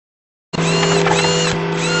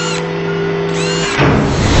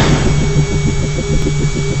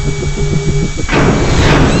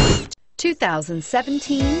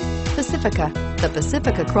2017 Pacifica. The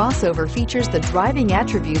Pacifica crossover features the driving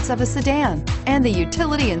attributes of a sedan and the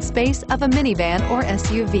utility and space of a minivan or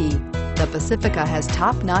SUV. The Pacifica has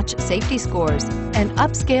top-notch safety scores, an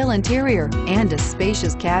upscale interior, and a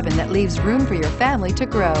spacious cabin that leaves room for your family to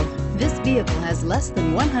grow. This vehicle has less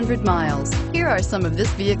than 100 miles. Here are some of this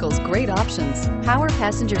vehicle's great options: power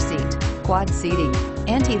passenger seat, quad seating,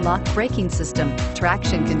 anti-lock braking system,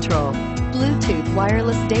 traction control, Bluetooth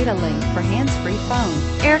wireless data link for hands-free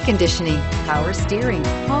phone, air conditioning, power steering,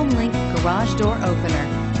 home link garage door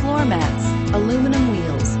opener, floor mats, aluminum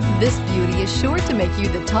wheels. This beauty is sure to make you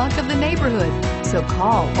the talk of the neighborhood. So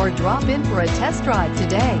call or drop in for a test drive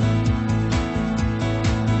today.